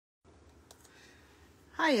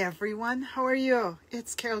Hi everyone, how are you?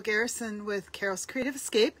 It's Carol Garrison with Carol's Creative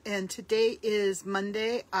Escape, and today is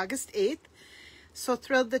Monday, August 8th. So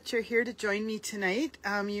thrilled that you're here to join me tonight.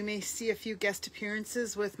 You may see a few guest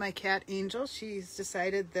appearances with my cat Angel. She's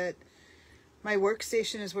decided that my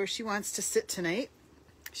workstation is where she wants to sit tonight.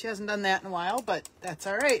 She hasn't done that in a while, but that's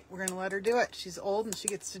all right. We're going to let her do it. She's old and she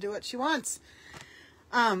gets to do what she wants.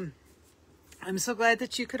 I'm so glad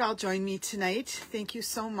that you could all join me tonight. Thank you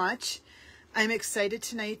so much. I'm excited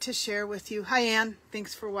tonight to share with you. Hi, Ann.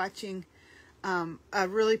 Thanks for watching. A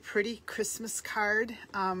really pretty Christmas card.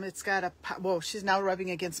 It's got a... Whoa, she's now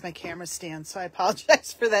rubbing against my camera stand, so I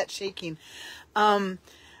apologize for that shaking. I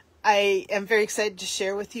am very excited to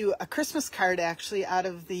share with you a Christmas card, actually, out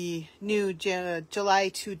of the new July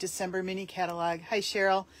to December mini catalog. Hi,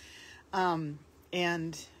 Cheryl.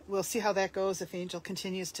 And we'll see how that goes if Angel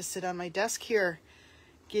continues to sit on my desk here,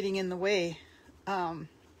 getting in the way.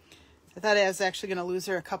 I thought I was actually going to lose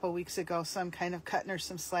her a couple weeks ago, so I'm kind of cutting her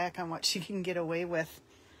some slack on what she can get away with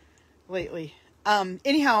lately.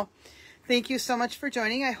 Anyhow, thank you so much for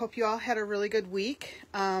joining. I hope you all had a really good week.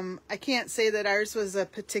 I can't say that ours was a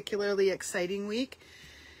particularly exciting week.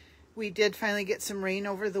 We did finally get some rain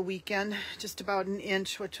over the weekend, just about an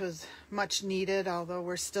inch, which was much needed, although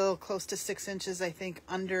we're still close to 6 inches, I think,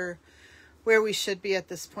 under where we should be at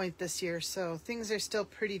this point this year. So things are still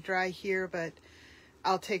pretty dry here, but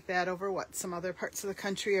I'll take that over what some other parts of the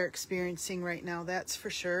country are experiencing right now, that's for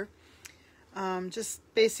sure. Just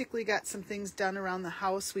basically got some things done around the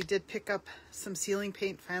house. We did pick up some ceiling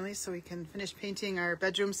paint finally, so we can finish painting our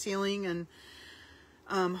bedroom ceiling and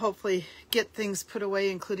hopefully get things put away,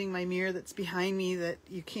 including my mirror that's behind me that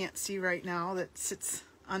you can't see right now that sits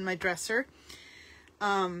on my dresser.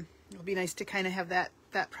 It'll be nice to kind of have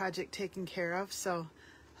that project taken care of. So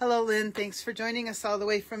hello, Lynn. Thanks for joining us all the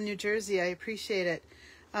way from New Jersey. I appreciate it.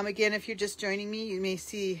 Again, if you're just joining me, you may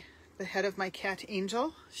see the head of my cat,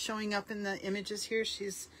 Angel, showing up in the images here.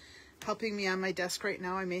 She's helping me on my desk right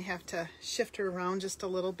now. I may have to shift her around just a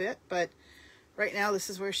little bit, but right now this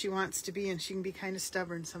is where she wants to be, and she can be kind of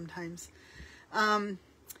stubborn sometimes. You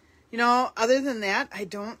know, other than that, I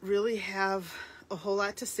don't really have a whole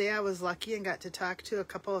lot to say. I was lucky and got to talk to a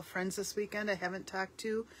couple of friends this weekend I haven't talked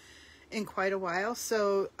to in quite a while.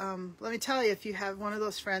 So let me tell you, if you have one of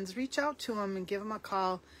those friends, reach out to them and give them a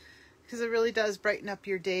call, because it really does brighten up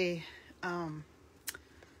your day,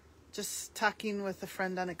 just talking with a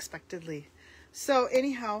friend unexpectedly. So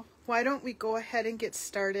anyhow, why don't we go ahead and get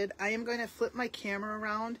started? I am going to flip my camera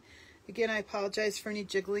around. Again, I apologize for any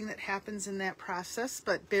jiggling that happens in that process,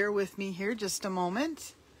 but bear with me here just a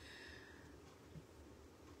moment.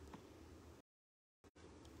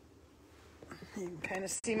 You can kind of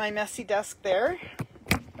see my messy desk there.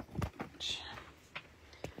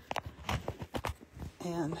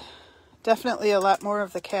 And definitely a lot more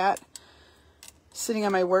of the cat sitting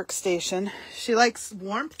on my workstation. She likes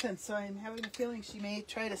warmth, and so I'm having a feeling she may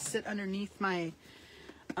try to sit underneath my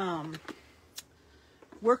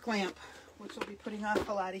work lamp, which will be putting off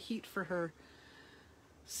a lot of heat for her.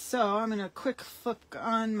 So I'm going to quick flick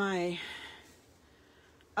on my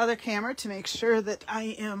other camera to make sure that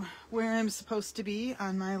I am where I'm supposed to be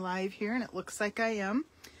on my live here, and it looks like I am.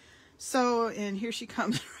 So, and here she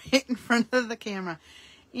comes right in front of the camera.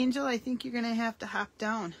 Angel, I think you're going to have to hop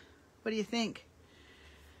down. What do you think?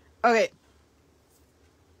 Okay.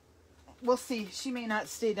 We'll see. She may not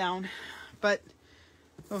stay down, but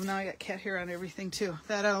oh, now I got cat hair on everything too.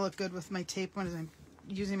 That ought to look good with my tape when I'm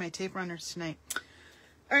using my tape runners tonight.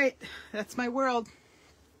 All right, that's my world.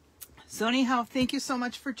 So anyhow, thank you so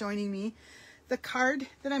much for joining me. The card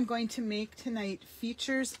that I'm going to make tonight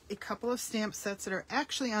features a couple of stamp sets that are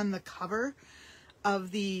actually on the cover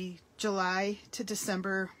of the July to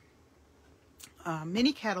December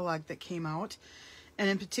mini catalog that came out. And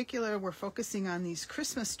in particular, we're focusing on these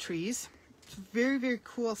Christmas trees. It's a very, very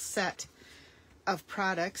cool set of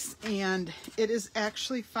products. And it is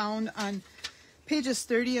actually found on pages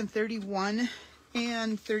 30 and 31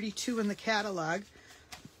 and 32 in the catalog.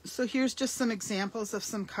 So here's just some examples of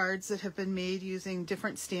some cards that have been made using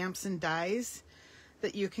different stamps and dies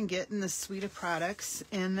that you can get in this suite of products.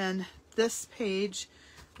 And then this page,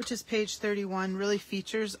 which is page 31, really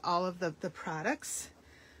features all of the products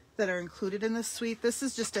that are included in this suite. This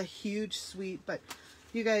is just a huge suite, but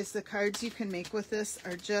you guys, the cards you can make with this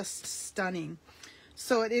are just stunning.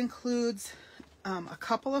 So it includes a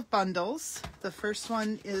couple of bundles. The first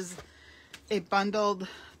one is a bundled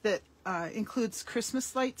that includes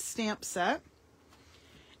Christmas lights stamp set,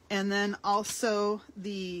 and then also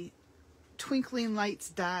the twinkling lights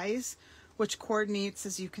dies, which coordinates,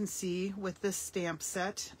 as you can see, with this stamp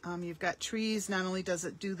set. You've got trees. Not only does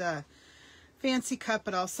it do the fancy cut,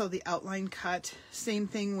 but also the outline cut. Same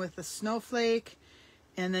thing with the snowflake.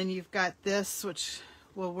 And then you've got this, which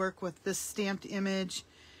will work with this stamped image.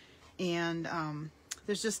 And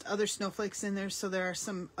there's just other snowflakes in there, so there are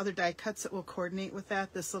some other die cuts that will coordinate with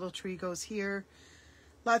that. This little tree goes here.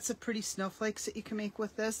 Lots of pretty snowflakes that you can make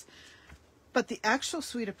with this. But the actual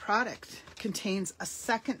suite of product contains a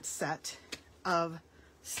second set of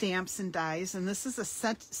stamps and dies, and this is a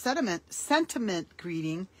sentiment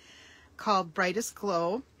greeting called Brightest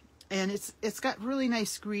Glow, and it's got really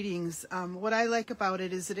nice greetings. What I like about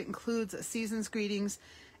it is that it includes a season's greetings,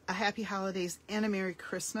 a happy holidays, and a Merry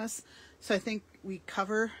Christmas. So I think we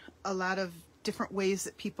cover a lot of different ways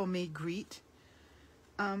that people may greet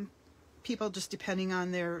people, just depending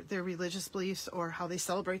on their religious beliefs or how they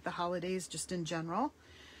celebrate the holidays just in general.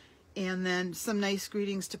 And then some nice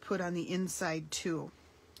greetings to put on the inside too.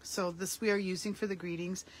 So this we are using for the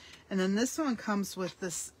greetings. And then this one comes with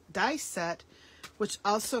this die set, which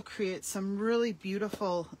also creates some really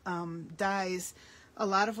beautiful dies. A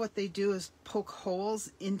lot of what they do is poke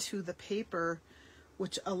holes into the paper,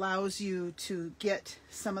 which allows you to get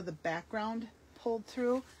some of the background pulled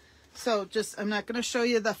through. So I'm not going to show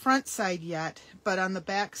you the front side yet, but on the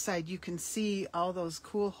back side you can see all those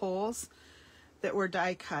cool holes that were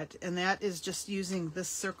die cut, and that is just using this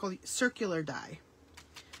circular die.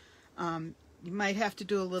 You might have to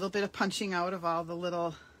do a little bit of punching out of all the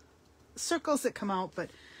little circles that come out, but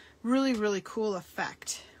really, really cool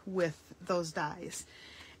effect with those dies.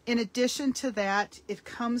 In addition to that, it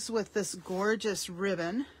comes with this gorgeous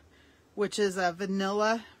ribbon, which is a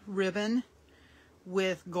vanilla ribbon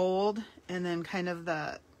with gold and then kind of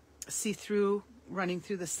the see-through running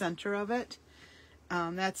through the center of it.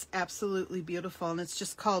 That's absolutely beautiful, and it's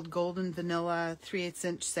just called Golden Vanilla 3/8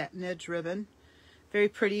 inch satin edge ribbon. Very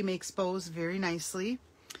pretty, makes bows very nicely.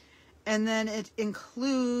 And then it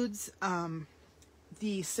includes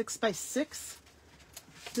the 6x6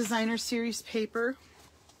 designer series paper,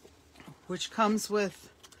 which comes with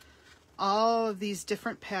all of these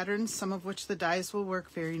different patterns, some of which the dies will work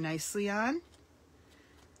very nicely on.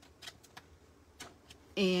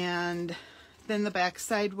 And then the back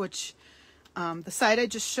side, which the side I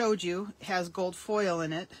just showed you has gold foil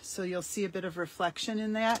in it, so you'll see a bit of reflection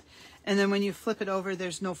in that. And then when you flip it over,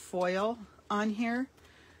 there's no foil on here.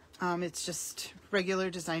 It's just regular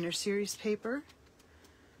designer series paper.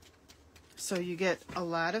 So you get a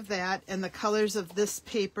lot of that. And the colors of this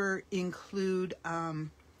paper include,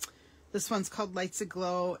 this one's called Lights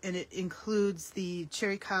Aglow, and it includes the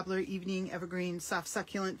Cherry Cobbler, Evening Evergreen, Soft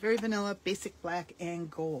Succulent, Very Vanilla, Basic Black, and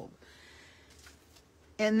Gold.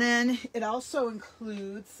 And then it also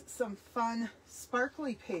includes some fun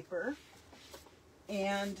sparkly paper,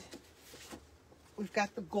 and we've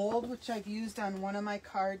got the gold, which I've used on one of my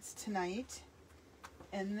cards tonight.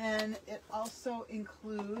 And then it also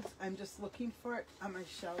includes, I'm just looking for it on my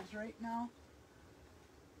shelves right now,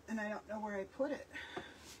 and I don't know where I put it.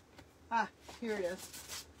 Ah, here it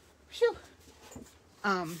is. Phew.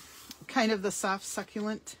 Kind of the soft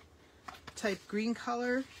succulent type green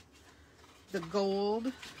color, the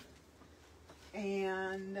gold,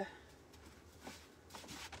 and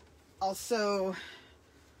also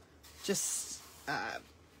just I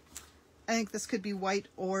think this could be white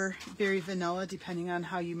or berry vanilla depending on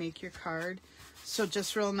how you make your card. So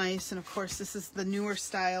just real nice. And of course this is the newer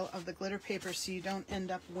style of the glitter paper, so you don't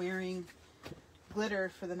end up wearing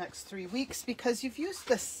glitter for the next 3 weeks because you've used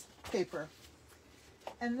this paper.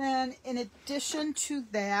 And then in addition to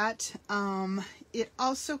that, it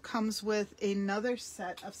also comes with another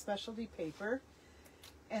set of specialty paper,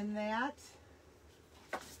 and that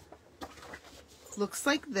looks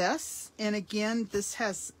like this. And again, this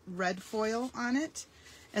has red foil on it,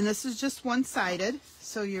 and this is just one-sided,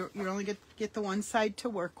 so you're only get the one side to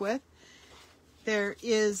work with. There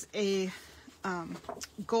is a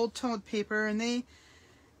gold toned paper, and they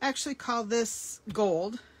actually call this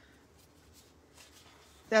gold.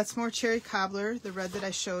 That's more Cherry Cobbler, the red that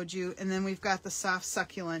I showed you, and then we've got the soft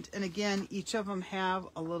succulent, and again each of them have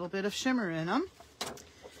a little bit of shimmer in them.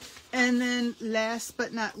 And then last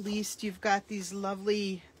but not least, you've got these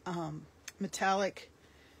lovely metallic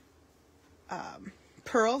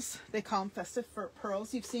pearls. They call them festive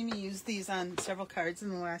pearls. You've seen me use these on several cards in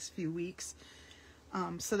the last few weeks.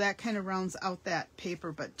 So that kind of rounds out that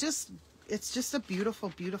paper, but it's just a beautiful,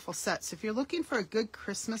 beautiful set. So if you're looking for a good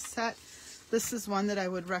Christmas set, this is one that I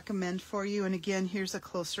would recommend for you. And again, here's a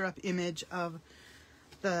closer up image of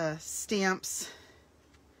the stamps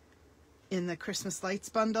in the Christmas Lights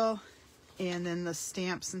bundle, and then the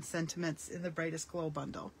stamps and sentiments in the Brightest Glow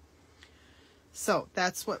bundle. So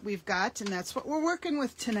that's what we've got, and that's what we're working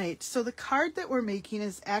with tonight. So the card that we're making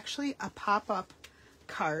is actually a pop-up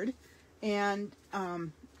card, and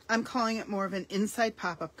I'm calling it more of an inside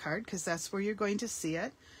pop-up card because that's where you're going to see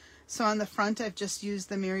it. So on the front, I've just used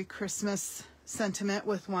the Merry Christmas sentiment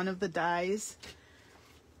with one of the dies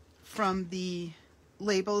from the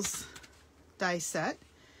Labels die set,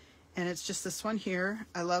 and it's just this one here.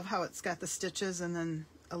 I love how it's got the stitches and then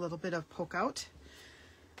a little bit of poke out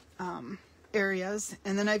areas.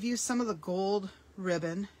 And then I've used some of the gold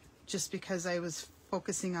ribbon just because I was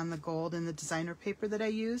focusing on the gold in the designer paper that I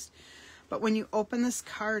used. But when you open this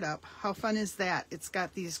card up, how fun is that? It's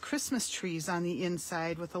got these Christmas trees on the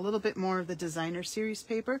inside with a little bit more of the designer series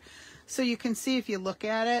paper. So you can see if you look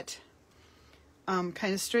at it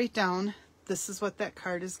kind of straight down, this is what that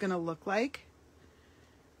card is going to look like.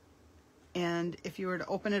 And if you were to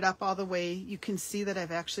open it up all the way, you can see that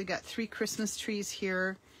I've actually got 3 Christmas trees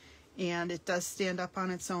here, and it does stand up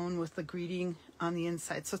on its own with the greeting on the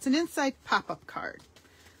inside. So it's an inside pop-up card.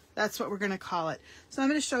 That's what we're going to call it. So I'm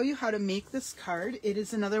going to show you how to make this card. It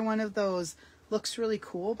is another one of those looks really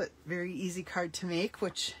cool but very easy card to make,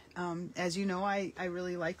 which as you know, I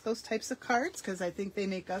really like those types of cards because I think they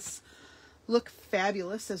make us look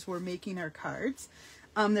fabulous as we're making our cards.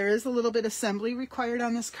 There is a little bit of assembly required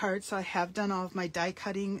on this card, so I have done all of my die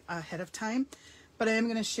cutting ahead of time. But I am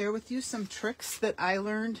going to share with you some tricks that I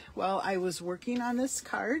learned while I was working on this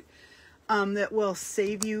card that will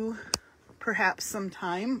save you perhaps some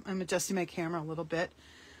time. I'm adjusting my camera a little bit.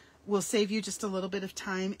 Will save you just a little bit of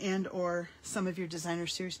time and or some of your designer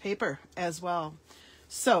series paper as well.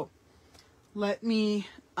 So let me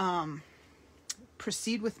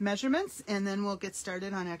proceed with measurements, and then we'll get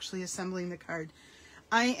started on actually assembling the card.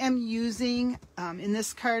 I am using, in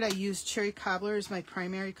this card, I used Cherry Cobbler as my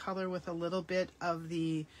primary color with a little bit of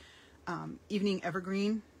the Evening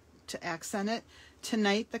Evergreen to accent it.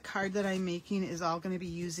 Tonight, the card that I'm making is all going to be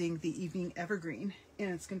using the Evening Evergreen,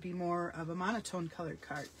 and it's going to be more of a monotone colored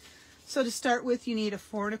card. So to start with, you need a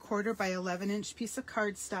 4 1/4 by 11 inch piece of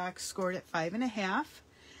cardstock scored at 5 1/2,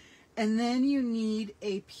 and then you need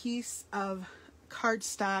a piece of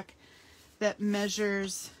cardstock that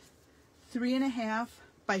measures 3 1/2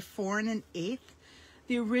 by 4 1/8.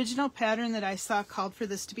 The original pattern that I saw called for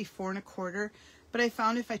this to be 4 1/4, but I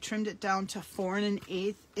found if I trimmed it down to 4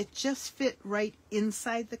 1/8, it just fit right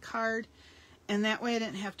inside the card, and that way I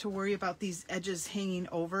didn't have to worry about these edges hanging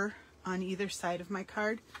over on either side of my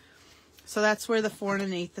card. So that's where the 4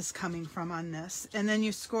 1/8 is coming from on this. And then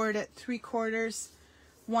you score it at 3/4,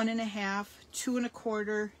 1 1/2, 2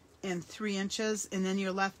 1/4, and 3 inches, and then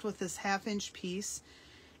you're left with this 1/2 inch piece.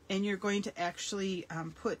 And you're going to actually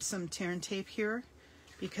put some tear and tape here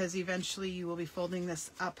because eventually you will be folding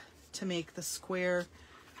this up to make the square,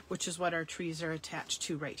 which is what our trees are attached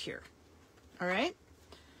to right here. All right?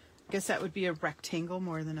 I guess that would be a rectangle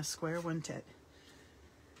more than a square, wouldn't it?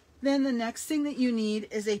 Then the next thing that you need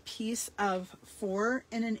is a piece of 4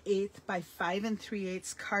 1/8 by 5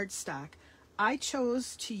 3/8 cardstock. I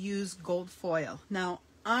chose to use gold foil. Now,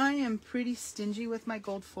 I am pretty stingy with my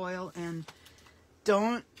gold foil and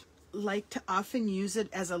don't like to often use it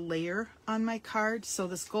as a layer on my card, so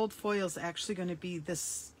this gold foil is actually going to be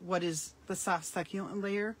this, what is the soft succulent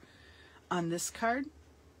layer on this card.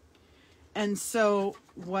 And so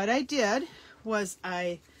what I did was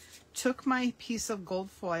I took my piece of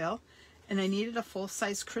gold foil, and I needed a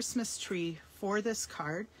full-size Christmas tree for this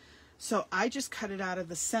card, so I just cut it out of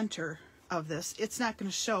the center of this. It's not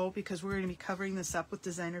going to show because we're going to be covering this up with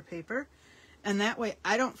designer paper. And that way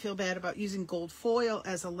I don't feel bad about using gold foil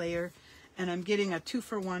as a layer, and I'm getting a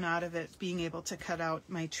 2-for-1 out of it, being able to cut out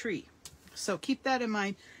my tree. So keep that in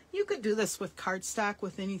mind. You could do this with cardstock,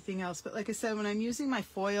 with anything else, but like I said, when I'm using my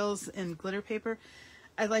foils and glitter paper,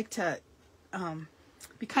 I like to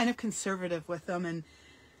be kind of conservative with them and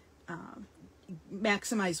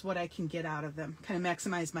maximize what I can get out of them, kind of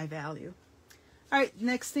maximize my value. All right,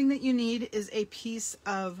 next thing that you need is a piece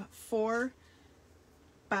of 4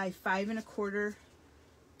 by 5 1/4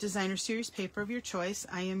 designer series paper of your choice.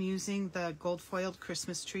 I am using the gold foiled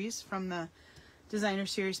Christmas trees from the designer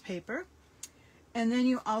series paper. And then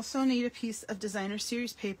you also need a piece of designer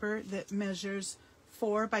series paper that measures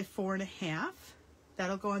 4 by 4 1/2.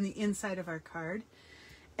 That'll go on the inside of our card.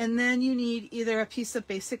 And then you need either a piece of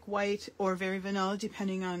basic white or very vanilla,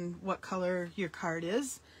 depending on what color your card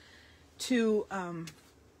is, to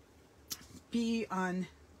be on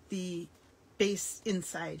the base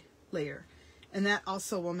inside layer, and that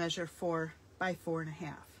also will measure 4 by 4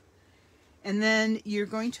 1/2. And then you're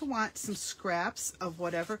going to want some scraps of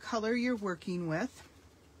whatever color you're working with,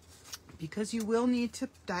 because you will need to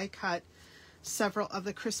die cut several of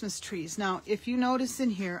the Christmas trees. Now, if you notice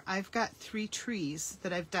in here, I've got 3 trees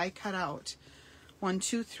that I've die cut out. 1,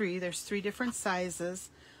 2, 3. There's 3 different sizes.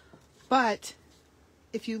 But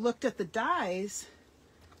if you looked at the dies,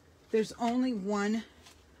 there's only 1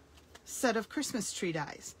 set of Christmas tree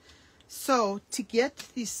dies. So to get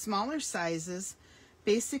these smaller sizes,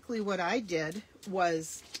 basically what I did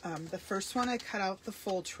was the first one I cut out the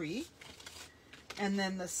full tree, and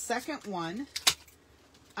then the second one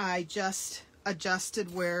I just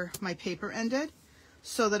adjusted where my paper ended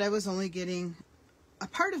so that I was only getting a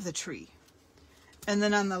part of the tree. And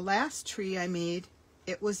then on the last tree I made,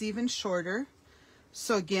 it was even shorter.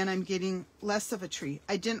 So again, I'm getting less of a tree.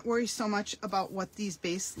 I didn't worry so much about what these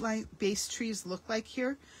base trees look like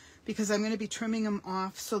here, because I'm going to be trimming them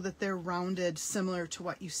off so that they're rounded, similar to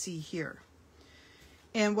what you see here.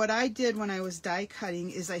 And what I did when I was die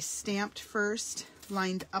cutting is I stamped first,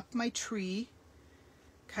 lined up my tree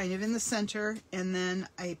kind of in the center, and then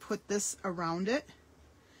I put this around it.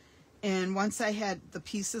 And once I had the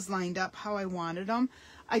pieces lined up how I wanted them,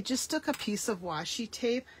 I just took a piece of washi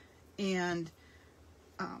tape and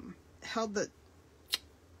held the,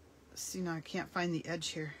 see, now I can't find the edge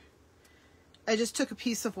here. I just took a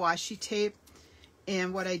piece of washi tape,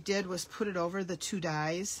 and what I did was put it over the 2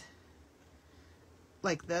 dies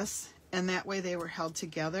like this, and that way they were held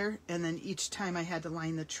together. And then each time I had to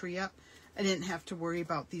line the tree up, I didn't have to worry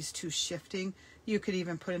about these 2 shifting. You could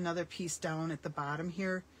even put another piece down at the bottom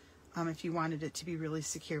here if you wanted it to be really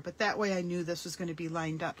secure. But that way I knew this was going to be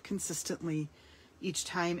lined up consistently each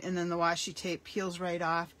time. And then the washi tape peels right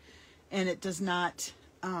off, and it does not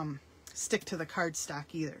stick to the cardstock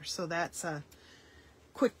either. So that's a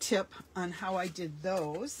quick tip on how I did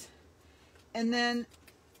those. And then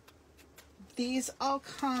these all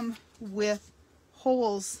come with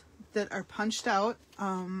holes that are punched out.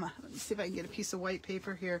 Let me see if I can get a piece of white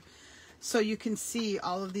paper here so you can see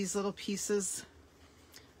all of these little pieces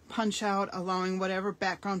punch out, allowing whatever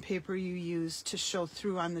background paper you use to show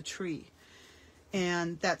through on the tree.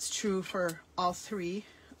 And that's true for all 3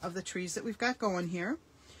 of the trees that we've got going here.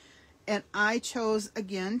 And I chose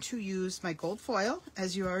again to use my gold foil,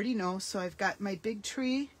 as you already know. So I've got my big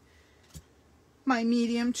tree, my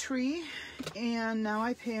medium tree, and now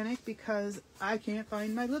I panic because I can't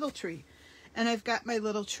find my little tree. And I've got my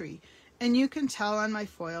little tree. And you can tell on my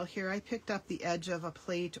foil here, I picked up the edge of a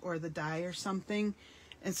plate or the die or something.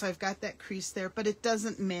 And so I've got that crease there, but it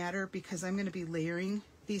doesn't matter because I'm going to be layering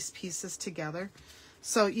these pieces together.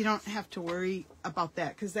 So you don't have to worry about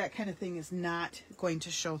that, because that kind of thing is not going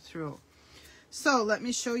to show through. So let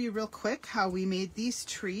me show you real quick how we made these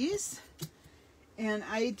trees. And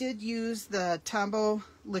I did use the Tombow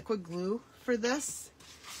liquid glue for this.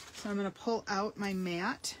 So I'm going to pull out my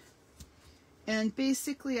mat. And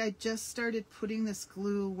basically I just started putting this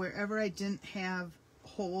glue wherever I didn't have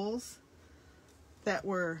holes that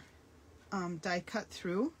were die cut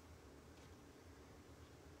through.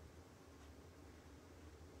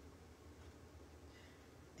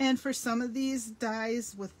 And for some of these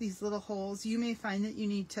dies with these little holes, you may find that you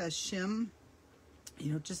need to shim,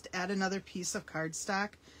 just add another piece of cardstock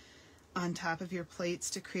on top of your plates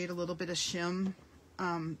to create a little bit of shim,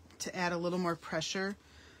 to add a little more pressure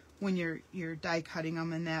when you're die cutting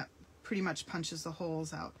them, and that pretty much punches the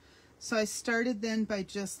holes out. So I started then by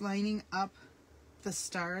just lining up the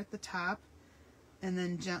star at the top and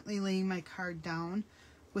then gently laying my card down.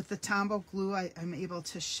 With the Tombow glue, I'm able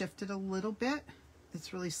to shift it a little bit.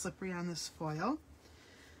 It's really slippery on this foil.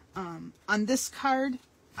 On this card,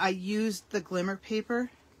 I used the glimmer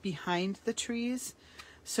paper behind the trees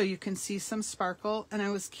so you can see some sparkle, and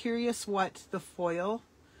I was curious what the foil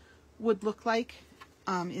would look like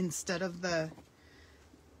instead of the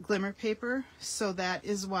glimmer paper, so that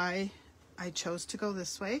is why I chose to go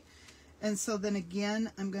this way. And so then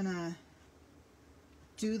again, I'm gonna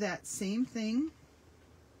do that same thing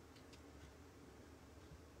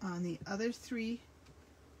on the other 3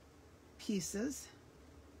 pieces.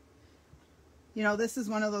 This is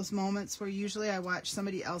one of those moments where usually I watch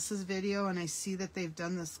somebody else's video and I see that they've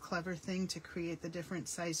done this clever thing to create the different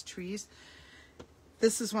size trees.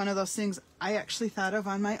 This is one of those things I actually thought of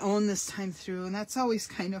on my own this time through, and that's always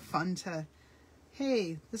kind of fun to,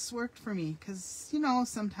 hey, this worked for me, because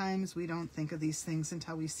sometimes we don't think of these things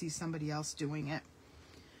until we see somebody else doing it.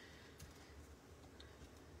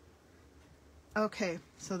 Okay,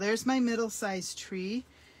 so there's my middle-sized tree,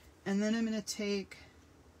 and then I'm going to take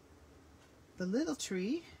the little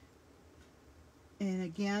tree, and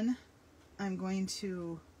again I'm going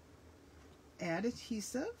to add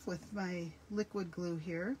adhesive with my liquid glue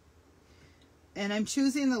here. And I'm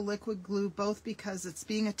choosing the liquid glue both because it's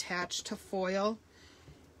being attached to foil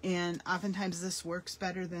and oftentimes this works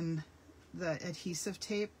better than the adhesive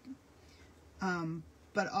tape,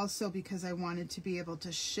 but also because I wanted to be able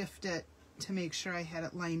to shift it to make sure I had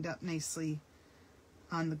it lined up nicely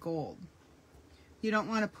on the gold. You don't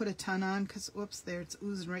want to put a ton on because, whoops, there it's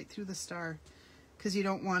oozing right through the star, because you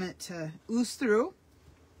don't want it to ooze through,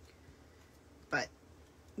 but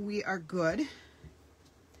we are good.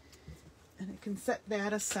 And I can set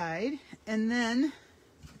that aside. And then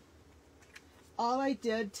all I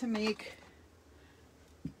did to make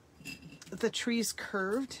the trees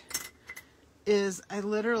curved is I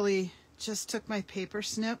literally just took my paper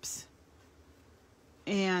snips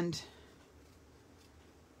and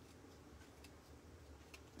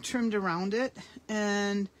trimmed around it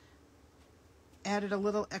and added a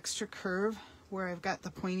little extra curve where I've got the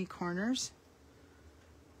pointy corners.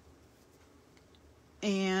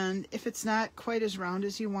 And if it's not quite as round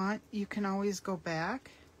as you want, you can always go back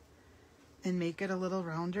and make it a little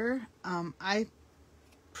rounder. I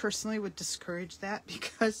personally would discourage that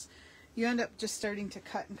because you end up just starting to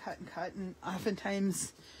cut and cut and cut, and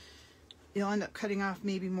oftentimes you'll end up cutting off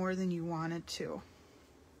maybe more than you wanted to.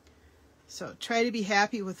 So try to be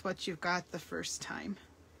happy with what you've got the first time.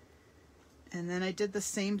 And then I did the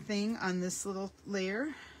same thing on this little layer,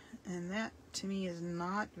 and that to me is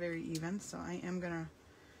not very even, so I am gonna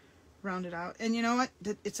round it out. And you know what,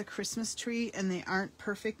 it's a Christmas tree and they aren't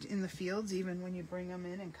perfect in the fields even when you bring them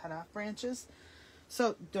in and cut off branches,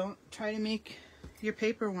 so don't try to make your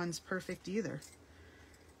paper ones perfect either.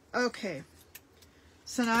 Okay,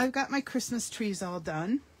 so now I've got my Christmas trees all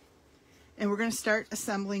done, and we're going to start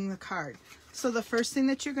assembling the card. So the first thing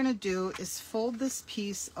that you're going to do is fold this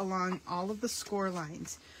piece along all of the score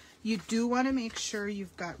lines. You do want to make sure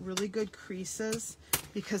you've got really good creases,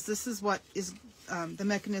 because this is what is the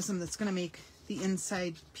mechanism that's going to make the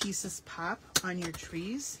inside pieces pop on your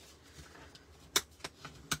trees.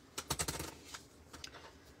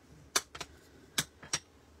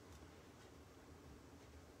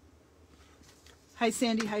 Hi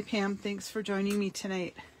Sandy, hi Pam, thanks for joining me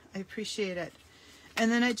tonight. I appreciate it.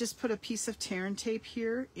 And then I just put a piece of tear and tape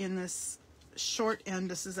here in this short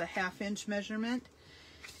end. This is a 1/2 inch measurement.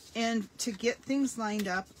 And to get things lined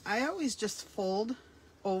up, I always just fold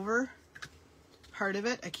over part of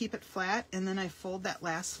it. I keep it flat and then I fold that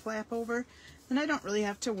last flap over. Then I don't really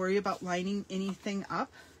have to worry about lining anything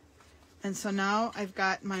up. And so now I've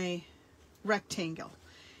got my rectangle.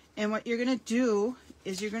 And what you're going to do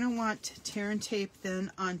is you're going to want to tear and tape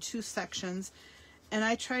then on 2 sections. And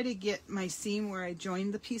I try to get my seam where I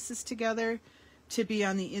joined the pieces together to be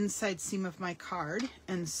on the inside seam of my card.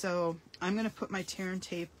 And so I'm going to put my tear and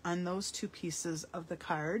tape on those 2 pieces of the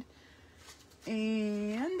card.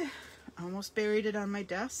 And I almost buried it on my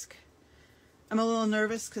desk. I'm a little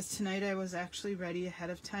nervous because tonight I was actually ready ahead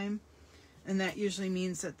of time. And that usually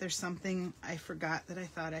means that there's something I forgot that I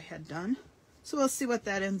thought I had done. So we'll see what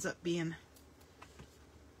that ends up being.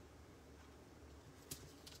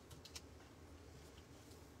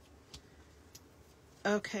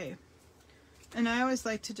 Okay, and I always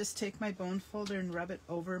like to just take my bone folder and rub it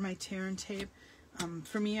over my tear and tape.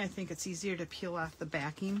 For me, I think it's easier to peel off the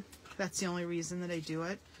backing. That's the only reason that I do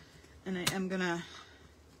it. And I am gonna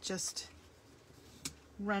just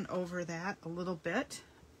run over that a little bit.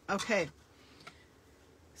 Okay,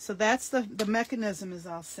 so that's the mechanism is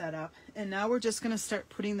all set up. And now we're just gonna start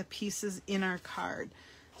putting the pieces in our card.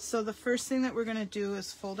 So the first thing that we're gonna do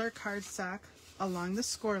is fold our cardstock along the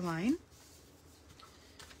score line.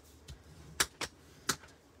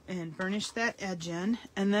 And burnish that edge in,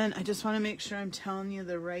 and then I just want to make sure I'm telling you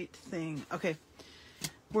the right thing. Okay,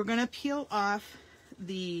 we're going to peel off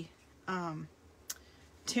the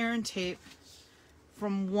tear and tape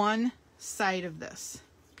from one side of this.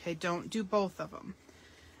 Okay, don't do both of them.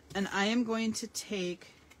 And I am going to take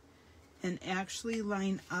and actually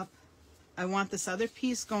line up. I want this other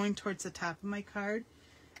piece going towards the top of my card,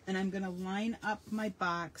 and I'm going to line up my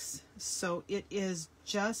box so it is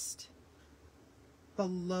just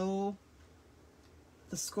below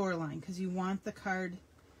the score line, because you want the card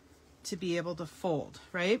to be able to fold,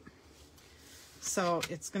 right? So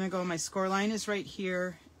it's going to go, my score line is right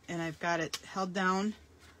here, and I've got it held down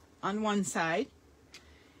on one side,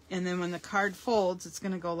 and then when the card folds, it's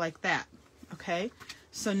going to go like that. Okay,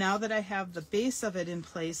 so now that I have the base of it in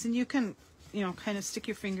place, and you can, you know, kind of stick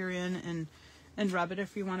your finger in and rub it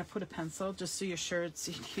if you want to put a pencil, just so you're sure it's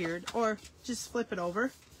adhered, or just flip it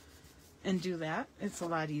over and do that. It's a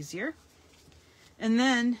lot easier. And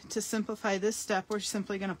then to simplify this step, we're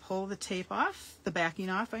simply going to pull the tape off, the backing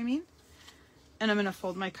off, I mean, and I'm going to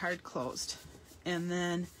fold my card closed, and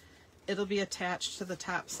then it'll be attached to the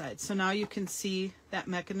top side. So now you can see that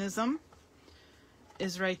mechanism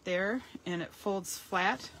is right there, and it folds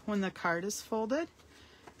flat when the card is folded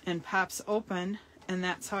and pops open, and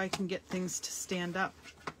that's how I can get things to stand up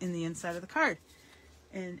in the inside of the card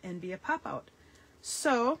and be a pop out.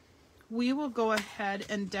 So we will go ahead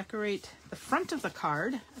and decorate the front of the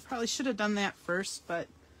card. I probably should have done that first, but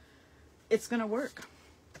it's going to work.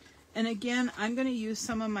 And again, I'm going to use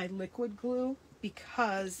some of my liquid glue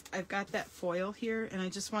because I've got that foil here, and I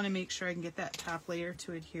just want to make sure I can get that top layer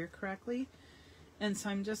to adhere correctly. And so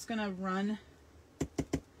I'm just going to run.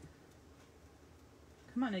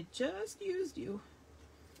 Come on, I just used you.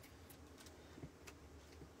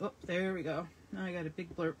 Oh, there we go. Now I got a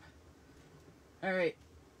big blurb. All right,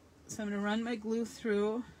 so I'm going to run my glue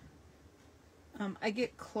through. I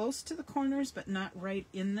get close to the corners, but not right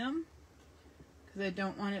in them, because I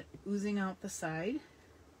don't want it oozing out the side.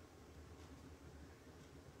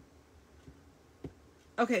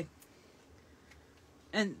 Okay,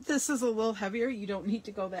 and this is a little heavier. You don't need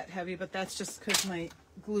to go that heavy, but that's just because my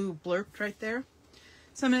glue blurped right there.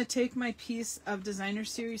 So I'm going to take my piece of designer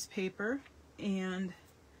series paper and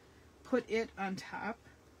put it on top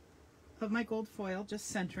of my gold foil, just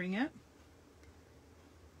centering it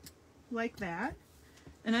like that.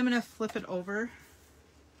 And I'm going to flip it over.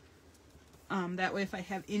 That way if I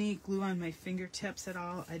have any glue on my fingertips at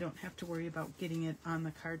all, I don't have to worry about getting it on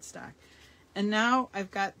the cardstock. And now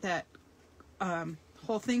I've got that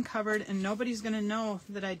whole thing covered, and nobody's going to know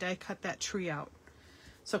that I die cut that tree out.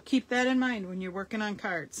 So keep that in mind when you're working on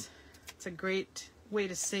cards. It's a great way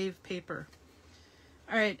to save paper.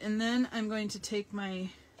 All right, and then I'm going to take my,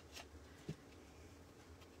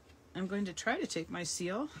 I'm going to try to take my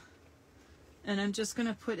seal, and I'm just going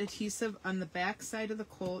to put adhesive on the back side of the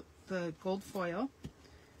gold foil.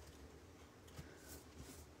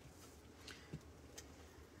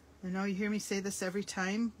 I know you hear me say this every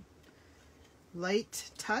time.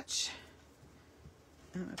 Light touch.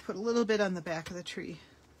 And I'm going to put a little bit on the back of the tree.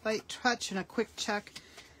 Light touch and a quick check,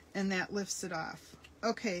 and that lifts it off.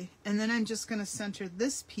 Okay, and then I'm just going to center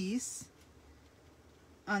this piece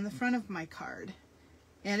on the front of my card.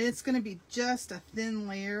 And it's going to be just a thin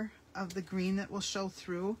layer of the green that will show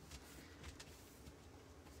through.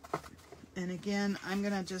 And again, I'm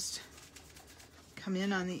going to just come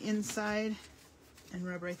in on the inside and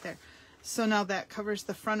rub right there. So now that covers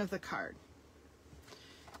the front of the card.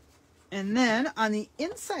 And then on the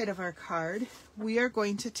inside of our card, we are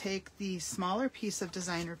going to take the smaller piece of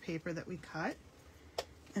designer paper that we cut.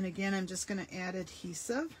 And again, I'm just going to add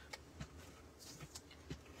adhesive.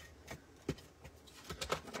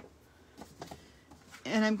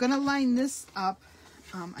 And I'm going to line this up.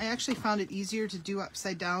 I actually found it easier to do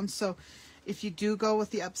upside down. So if you do go with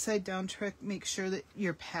the upside down trick, make sure that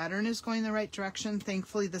your pattern is going the right direction.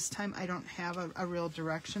 Thankfully, this time I don't have a real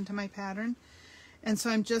direction to my pattern. And so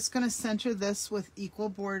I'm just going to center this with equal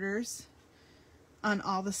borders on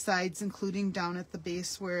all the sides, including down at the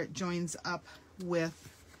base where it joins up with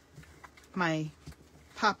my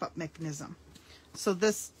pop-up mechanism. So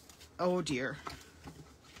this, oh dear.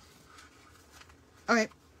 All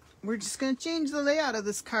right, we're just going to change the layout of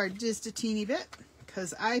this card just a teeny bit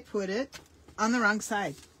because I put it on the wrong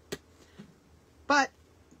side. But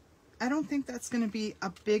I don't think that's going to be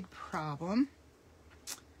a big problem.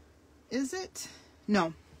 Is it?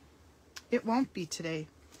 No, it won't be today.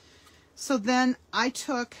 So then I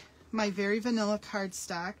took my Very Vanilla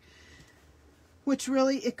cardstock, which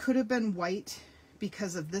really it could have been white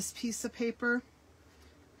because of this piece of paper,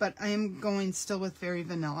 but I am going still with Very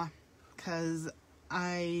Vanilla because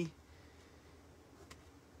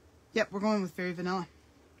yep, we're going with Very Vanilla.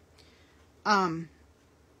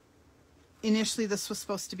 Initially this was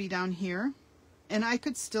supposed to be down here, and I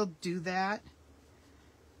could still do that.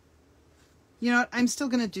 You know what, I'm still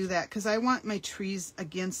going to do that because I want my trees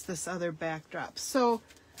against this other backdrop. So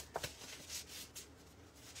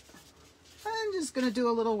I'm just going to do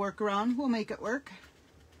a little workaround. We'll make it work.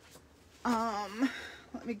 Let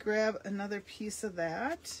me grab another piece of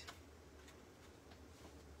that.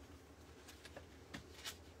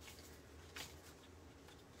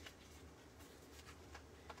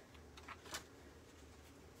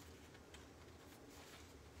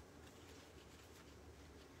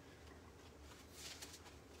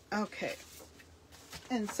 Okay,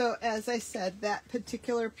 and so as I said, that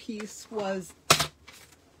particular piece was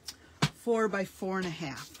 4 by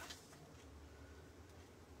 4.5.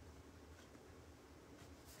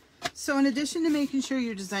 So in addition to making sure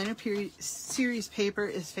your designer series paper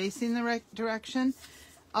is facing the right direction,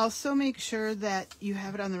 also make sure that you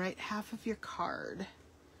have it on the right half of your card.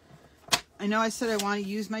 I know I said I want to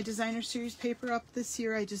use my designer series paper up this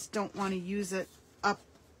year. I just don't want to use it up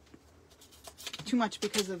too much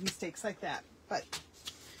because of mistakes like that. But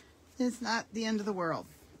It's not the end of the world.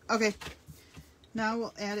 Okay, now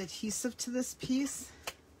we'll add adhesive to this piece.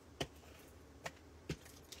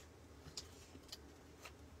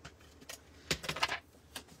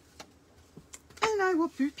 And I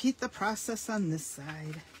will repeat the process on this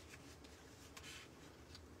side.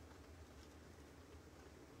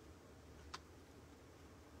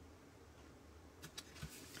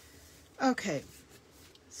 Okay,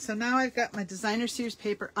 so now I've got my designer series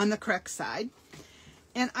paper on the correct side.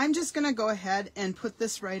 And I'm just going to go ahead and put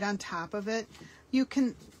this right on top of it. You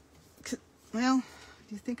can, well,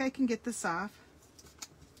 do you think I can get this off?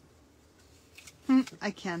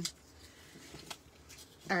 I can.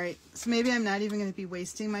 All right, so maybe I'm not even going to be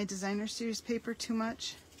wasting my designer series paper too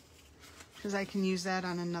much, because I can use that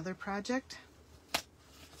on another project.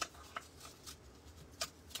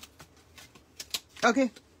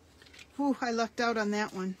 Okay. Whew, I lucked out on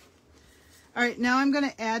that one. All right, now I'm going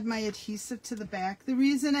to add my adhesive to the back. The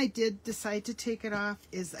reason I did decide to take it off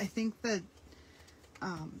is I think the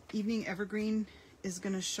Evening Evergreen is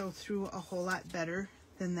going to show through a whole lot better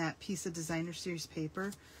than that piece of designer series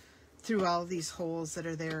paper through all of these holes that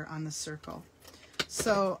are there on the circle.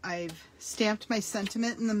 So I've stamped my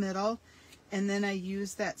sentiment in the middle, and then I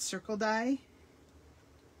used that circle die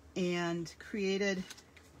and created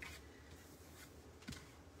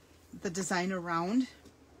the design around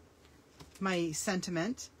my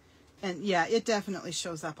sentiment, and yeah, it definitely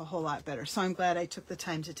shows up a whole lot better. So I'm glad I took the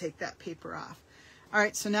time to take that paper off. All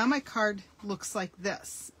right, so now my card looks like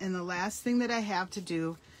this, and the last thing that I have to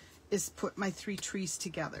do is put my 3 trees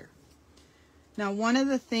together. Now, one of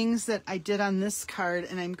the things that I did on this card,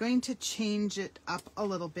 and I'm going to change it up a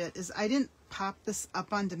little bit, is I didn't pop this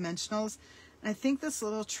up on dimensionals. And I think this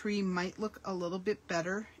little tree might look a little bit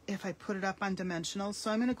better if I put it up on dimensionals. So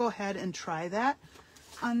I'm going to go ahead and try that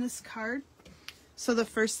on this card. So the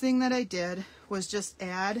first thing that I did was just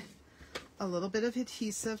add a little bit of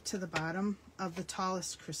adhesive to the bottom of the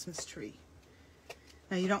tallest Christmas tree.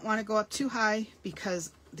 Now you don't want to go up too high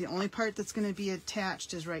because the only part that's going to be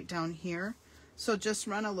attached is right down here. So just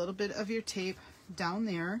run a little bit of your tape down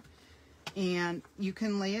there, and you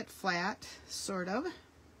can lay it flat, sort of,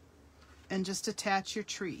 and just attach your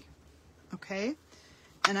tree, okay?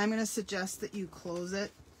 And I'm going to suggest that you close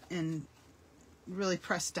it and really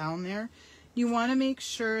press down there. You want to make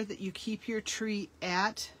sure that you keep your tree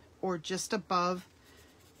at or just above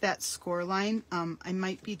that score line. I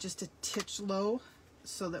might be just a titch low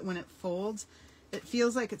so that when it folds, it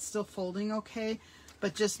feels like it's still folding okay,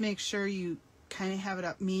 but just make sure you kind of have it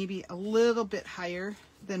up maybe a little bit higher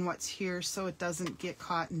than what's here so it doesn't get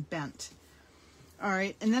caught and bent. All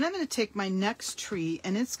right, and then I'm going to take my next tree,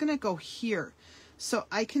 and it's going to go here. So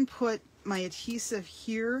I can put my adhesive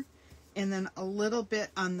here and then a little bit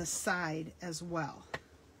on the side as well.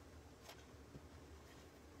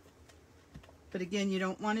 But again, you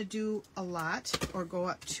don't want to do a lot or go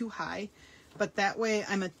up too high, but that way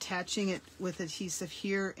I'm attaching it with adhesive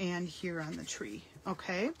here and here on the tree,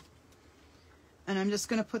 okay? And I'm just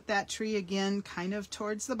going to put that tree again kind of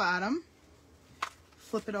towards the bottom,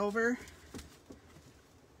 flip it over,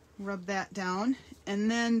 rub that down,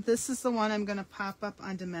 and then this is the one I'm going to pop up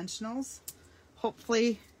on dimensionals.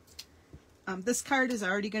 Hopefully, this card is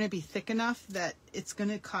already going to be thick enough that it's going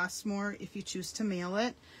to cost more if you choose to mail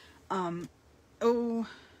it. Oh,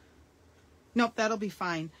 nope, that'll be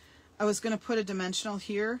fine. I was going to put a dimensional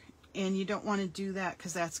here, and you don't want to do that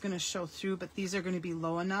because that's going to show through, but these are going to be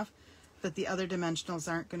low enough that the other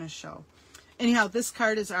dimensionals aren't going to show. Anyhow, this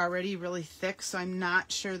card is already really thick, so I'm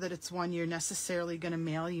not sure that it's one you're necessarily going to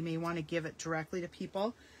mail. You may want to give it directly to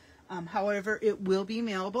people. However, it will be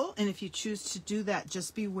mailable, and if you choose to do that,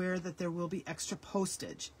 just beware that there will be extra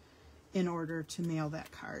postage in order to mail that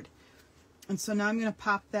card. And so now I'm going to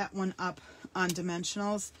pop that one up on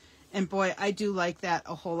dimensionals, and boy, I do like that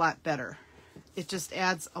a whole lot better. It just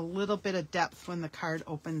adds a little bit of depth when the card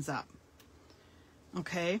opens up.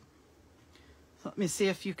 Okay, so let me see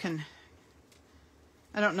if you can,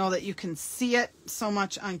 I don't know that you can see it so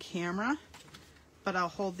much on camera, but I'll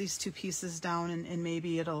hold these two pieces down and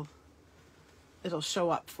maybe it'll show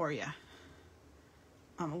up for you.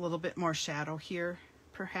 A little bit more shadow here,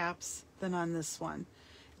 perhaps, than on this one.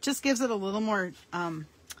 It just gives it a little more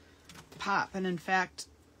pop. And in fact,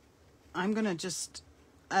 I'm going to just,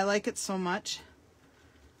 I like it so much,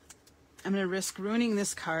 I'm going to risk ruining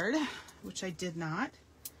this card, which I did not.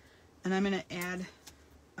 And I'm going to add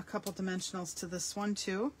a couple dimensionals to this one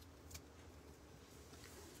too.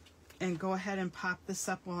 And go ahead and pop this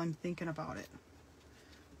up while I'm thinking about it.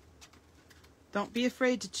 Don't be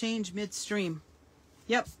afraid to change midstream.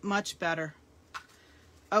 Yep, much better.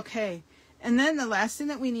 Okay, and then the last thing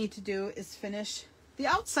that we need to do is finish the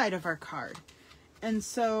outside of our card. And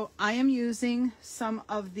so I am using some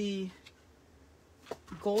of the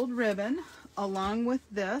gold ribbon along with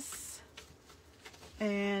this.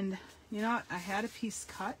 And you know what? I had a piece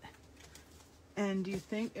cut. And do you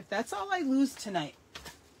think, if that's all I lose tonight,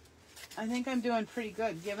 I think I'm doing pretty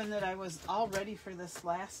good, given that I was all ready for this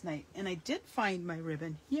last night. And I did find my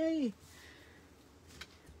ribbon. Yay!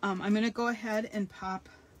 I'm going to go ahead and pop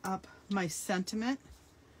up my sentiment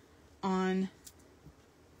on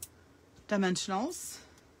dimensionals.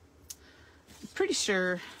 I'm pretty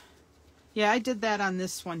sure, yeah, I did that on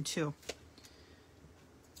this one too.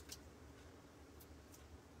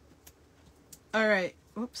 All right,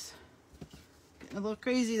 oops, getting a little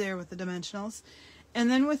crazy there with the dimensionals. And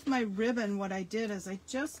then with my ribbon, what I did is I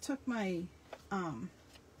just took my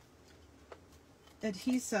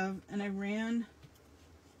adhesive and I ran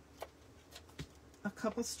a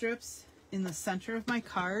couple strips in the center of my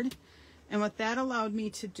card. And what that allowed me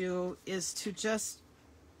to do is to just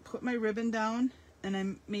put my ribbon down, and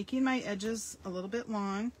I'm making my edges a little bit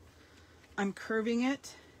long. I'm curving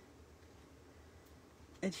it,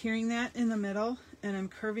 adhering that in the middle, and I'm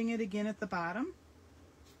curving it again at the bottom.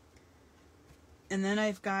 And then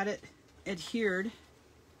I've got it adhered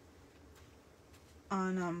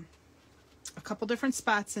on a couple different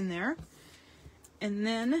spots in there. And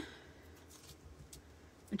then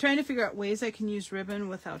I'm trying to figure out ways I can use ribbon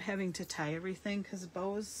without having to tie everything, because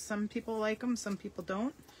bows, some people like them, some people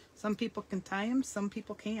don't. Some people can tie them, some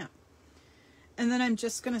people can't. And then I'm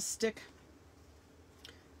just going to stick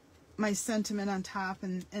my sentiment on top.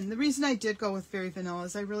 And the reason I did go with Very Vanilla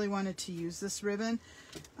is I really wanted to use this ribbon.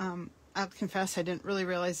 I'll confess I didn't really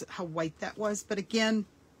realize how white that was. But again,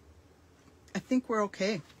 I think we're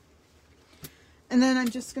okay. And then I'm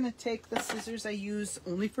just going to take the scissors I use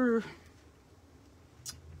only for...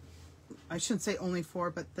 I shouldn't say only for,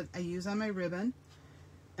 but that I use on my ribbon.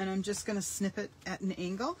 And I'm just going to snip it at an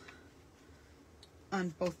angle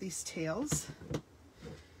on both these tails.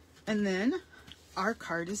 And then our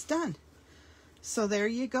card is done. So there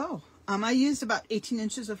you go. I used about 18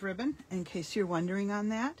 inches of ribbon, in case you're wondering on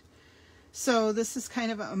that. So this is kind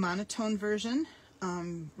of a monotone version,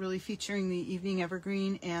 really featuring the evening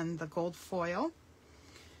evergreen and the gold foil.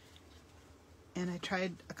 And I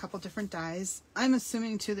tried a couple different dies. I'm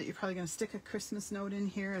assuming too that you're probably going to stick a Christmas note in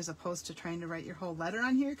here as opposed to trying to write your whole letter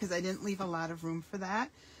on here, because I didn't leave a lot of room for that,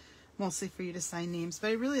 mostly for you to sign names.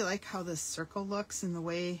 But I really like how this circle looks and the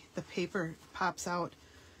way the paper pops out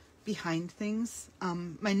behind things.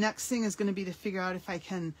 My next thing is going to be to figure out if I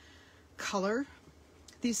can color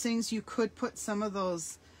these things. You could put some of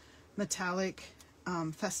those metallic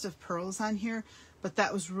festive pearls on here, but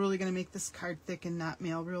that was really going to make this card thick and not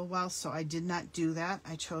mail real well, so I did not do that.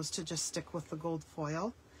 I chose to just stick with the gold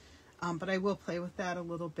foil, but I will play with that a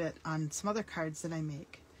little bit on some other cards that I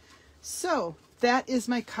make. So that is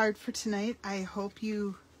my card for tonight. I hope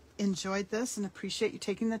you enjoyed this and appreciate you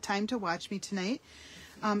taking the time to watch me tonight.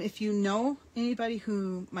 If you know anybody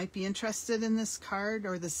who might be interested in this card,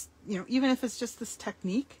 or this, you know, even if it's just this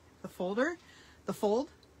technique, the fold,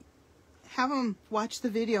 have them watch the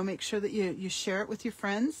video. Make sure that you share it with your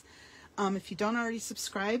friends. If you don't already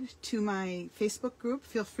subscribe to my Facebook group,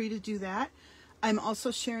 feel free to do that. I'm also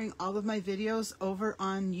sharing all of my videos over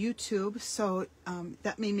on YouTube, so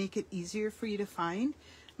that may make it easier for you to find.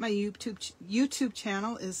 My YouTube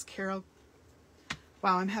channel is Carol.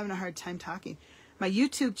 Wow, I'm having a hard time talking. My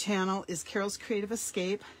YouTube channel is Carol's Creative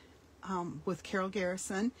Escape with Carol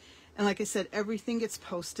Garrison. And like I said, everything gets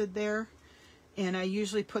posted there. And I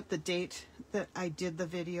usually put the date that I did the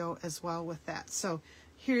video as well with that. So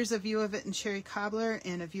here's a view of it in Cherry Cobbler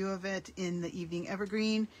and a view of it in the Evening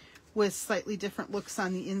Evergreen with slightly different looks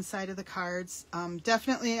on the inside of the cards.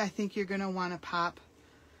 Definitely, I think you're going to want to pop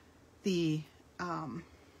the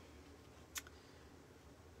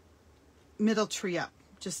middle tree up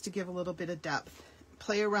just to give a little bit of depth.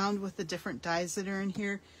 Play around with the different dies that are in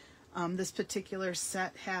here. This particular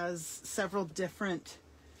set has several different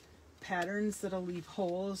patterns that'll leave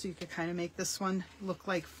holes. You could kind of make this one look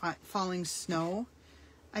like falling snow,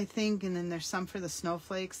 I think, and then there's some for the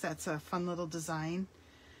snowflakes. That's a fun little design.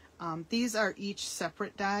 These are each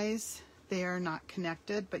separate dies. They are not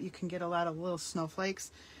connected, but you can get a lot of little snowflakes,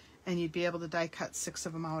 and you'd be able to die cut 6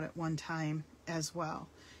 of them out at one time as well.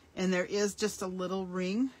 And there is just a little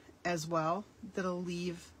ring as well that'll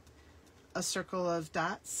leave a circle of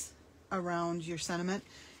dots around your sentiment.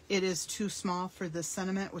 It is too small for this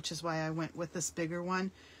sentiment, which is why I went with this bigger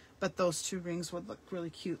one, but those 2 rings would look really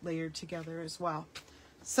cute layered together as well.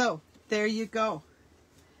 So there you go.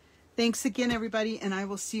 Thanks again, everybody, and I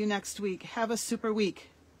will see you next week. Have a super week.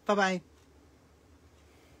 Bye-bye.